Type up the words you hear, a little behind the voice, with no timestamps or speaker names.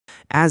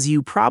As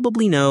you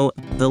probably know,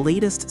 the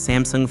latest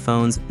Samsung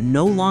phones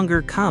no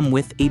longer come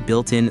with a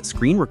built-in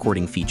screen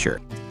recording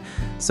feature.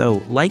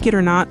 So, like it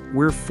or not,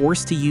 we're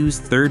forced to use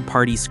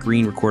third-party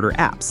screen recorder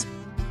apps.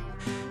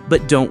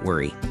 But don't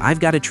worry, I've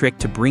got a trick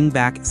to bring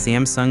back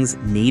Samsung's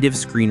native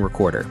screen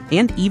recorder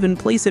and even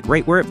place it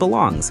right where it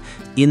belongs,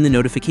 in the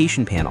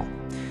notification panel.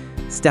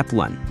 Step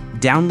 1.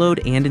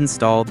 Download and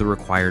install the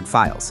required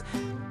files.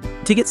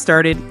 To get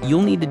started,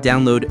 you'll need to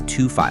download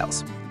 2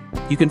 files.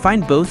 You can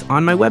find both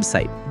on my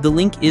website. The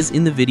link is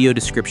in the video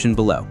description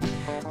below.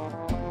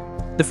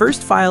 The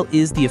first file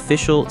is the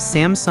official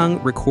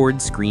Samsung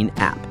Record Screen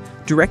app,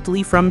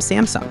 directly from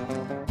Samsung.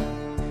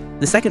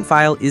 The second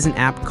file is an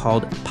app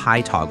called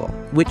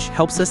PiToggle, which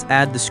helps us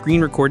add the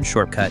screen record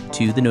shortcut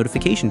to the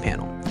notification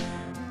panel.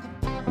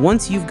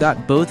 Once you've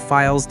got both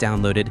files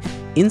downloaded,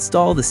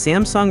 install the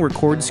Samsung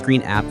Record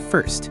Screen app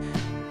first.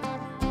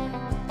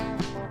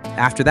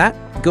 After that,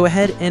 go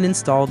ahead and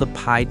install the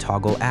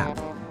PiToggle app.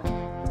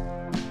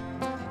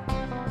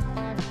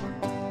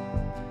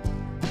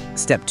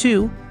 Step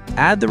 2.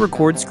 Add the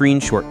record screen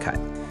shortcut.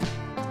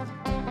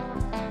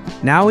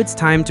 Now it's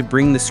time to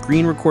bring the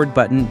screen record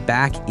button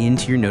back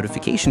into your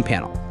notification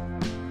panel.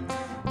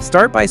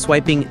 Start by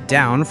swiping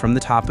down from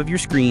the top of your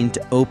screen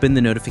to open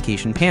the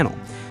notification panel.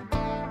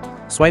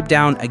 Swipe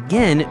down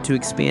again to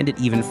expand it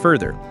even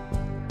further.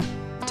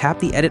 Tap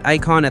the edit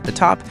icon at the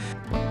top,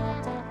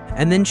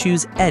 and then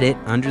choose Edit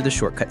under the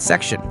shortcut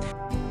section.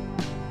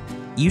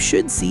 You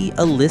should see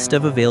a list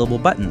of available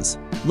buttons.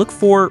 Look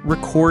for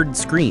Record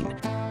Screen.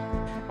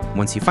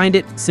 Once you find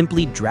it,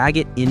 simply drag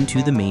it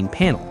into the main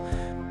panel.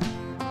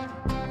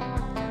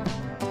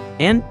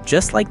 And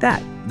just like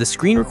that, the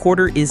screen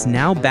recorder is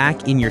now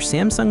back in your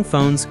Samsung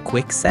phone's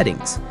quick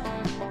settings.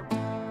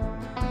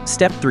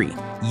 Step 3.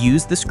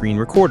 Use the screen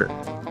recorder.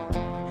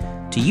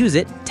 To use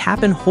it,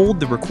 tap and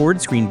hold the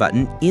record screen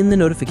button in the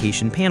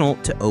notification panel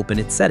to open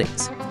its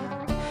settings.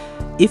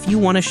 If you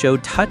want to show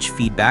touch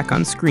feedback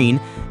on screen,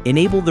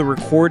 enable the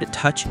Record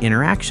Touch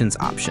Interactions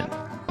option.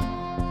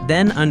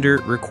 Then under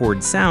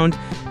Record Sound,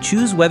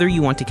 choose whether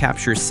you want to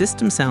capture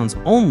system sounds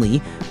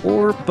only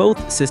or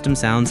both system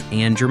sounds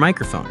and your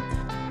microphone.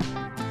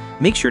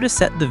 Make sure to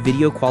set the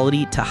video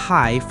quality to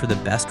high for the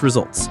best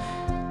results.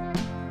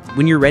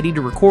 When you're ready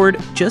to record,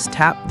 just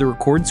tap the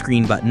Record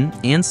Screen button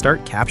and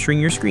start capturing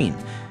your screen.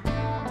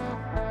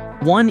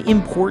 One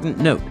important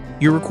note,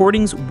 your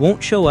recordings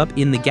won't show up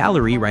in the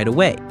gallery right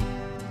away.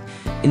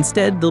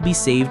 Instead, they'll be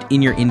saved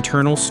in your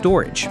internal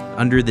storage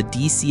under the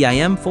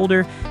DCIM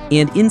folder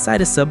and inside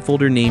a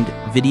subfolder named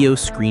Video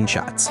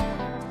Screenshots.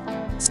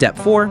 Step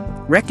 4.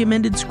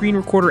 Recommended screen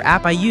recorder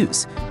app I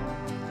use.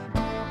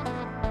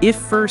 If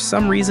for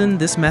some reason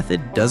this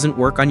method doesn't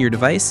work on your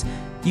device,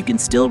 you can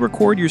still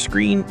record your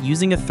screen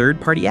using a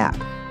third-party app.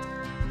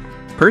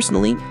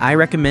 Personally, I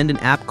recommend an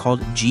app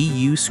called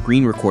GU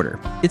Screen Recorder.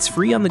 It's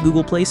free on the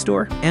Google Play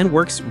Store and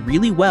works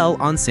really well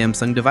on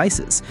Samsung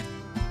devices.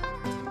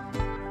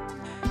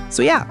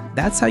 So yeah,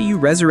 that's how you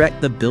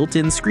resurrect the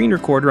built-in screen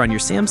recorder on your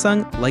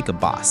Samsung like a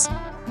boss.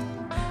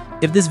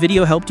 If this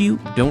video helped you,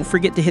 don't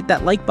forget to hit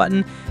that like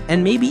button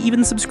and maybe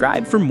even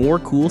subscribe for more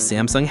cool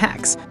Samsung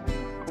hacks.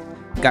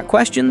 Got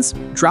questions?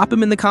 Drop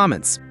them in the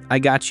comments. I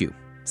got you.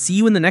 See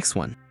you in the next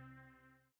one.